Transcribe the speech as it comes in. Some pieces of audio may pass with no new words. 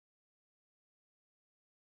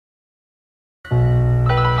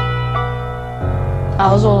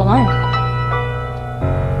I was all alone.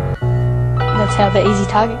 That's how the easy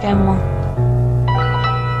target came along.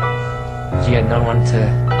 You had no one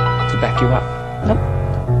to back you up? Nope.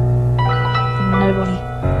 Nobody.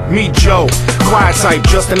 Meet Joe, quiet type,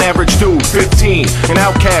 just an average dude, 15, an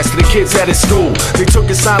outcast to the kids at his school. They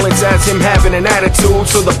took his silence as him having an attitude,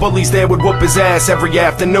 so the bullies there would whoop his ass every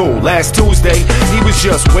afternoon. Last Tuesday, he was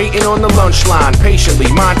just waiting on the lunch line,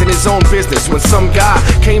 patiently minding his own business, when some guy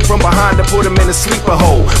came from behind to put him in a sleeper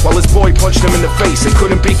hole, while his boy punched him in the face and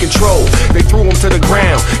couldn't be controlled. They threw him to the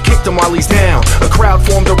ground, kicked him while he's down. A crowd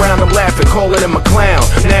formed around him laughing, calling him a clown.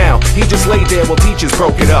 Now, he just laid there while teachers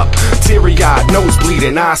broke it up, teary-eyed, nose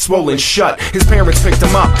bleeding, eyes swollen shut. His parents picked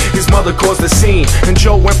him up, his mother caused the scene, and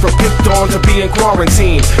Joe went from picked on to being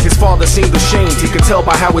quarantined. His father seemed ashamed, he could tell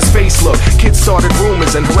by how his face looked. Kids started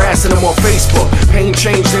rumors and harassing him on Facebook. Pain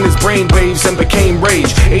changed in his brain waves and became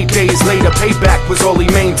rage. 8 days later, payback was all he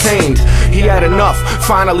maintained. He had enough,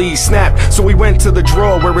 finally he snapped, so he went to the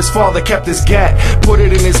drawer where his father kept his gat, put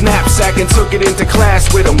it in his knapsack and took it into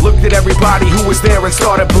class with him. Looked at everybody who was there and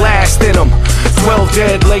started blasting him. 12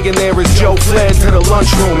 dead, laying there as Joe fled to the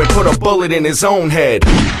lunchroom and put a bullet in his own head.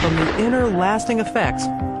 From the inner lasting effects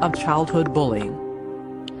of childhood bullying.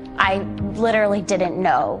 I literally didn't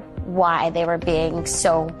know why they were being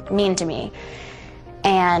so mean to me.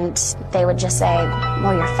 And they would just say,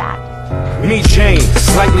 well, you're fat. Meet Jane,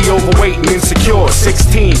 slightly overweight and insecure,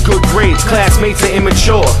 16, good grades, classmates are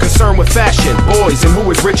immature, concerned with fashion, boys, and who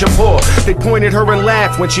is rich or poor. They pointed her and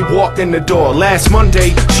laughed when she walked in the door. Last Monday,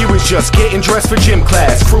 she was just getting dressed for gym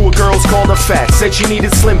class. Crew of girls called her fat, said she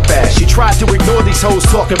needed slim fast. She tried to ignore these hoes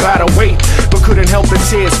talking about her weight, but couldn't help the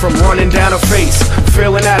tears from running down her face.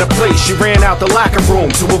 Feeling out of place, she ran out the locker room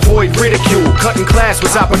to avoid ridicule. Cutting class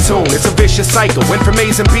was opportune, it's a vicious cycle. Went from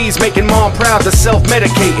A's and B's, making mom proud, to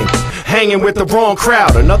self-medicating. Hanging with the wrong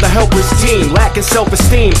crowd, another helpless teen, lacking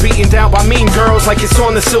self-esteem, beaten down by mean girls like it's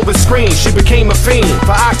on the silver screen. She became a fiend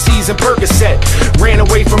for oxys and Percocet, ran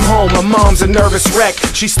away from home, her mom's a nervous wreck.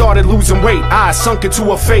 She started losing weight, eyes sunk into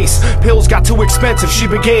her face. Pills got too expensive, she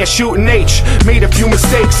began shooting H. Made a few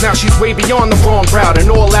mistakes, now she's way beyond the wrong route. An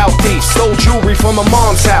all-out thief, stole jewelry from her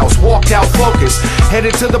mom's house, walked out focused,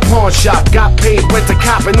 headed to the pawn shop, got paid, went to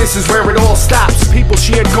cop, and this is where it all stops. People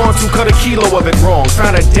she had gone to cut a kilo of it wrong,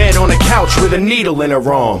 found her dead on a couch with a needle in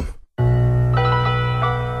her arm.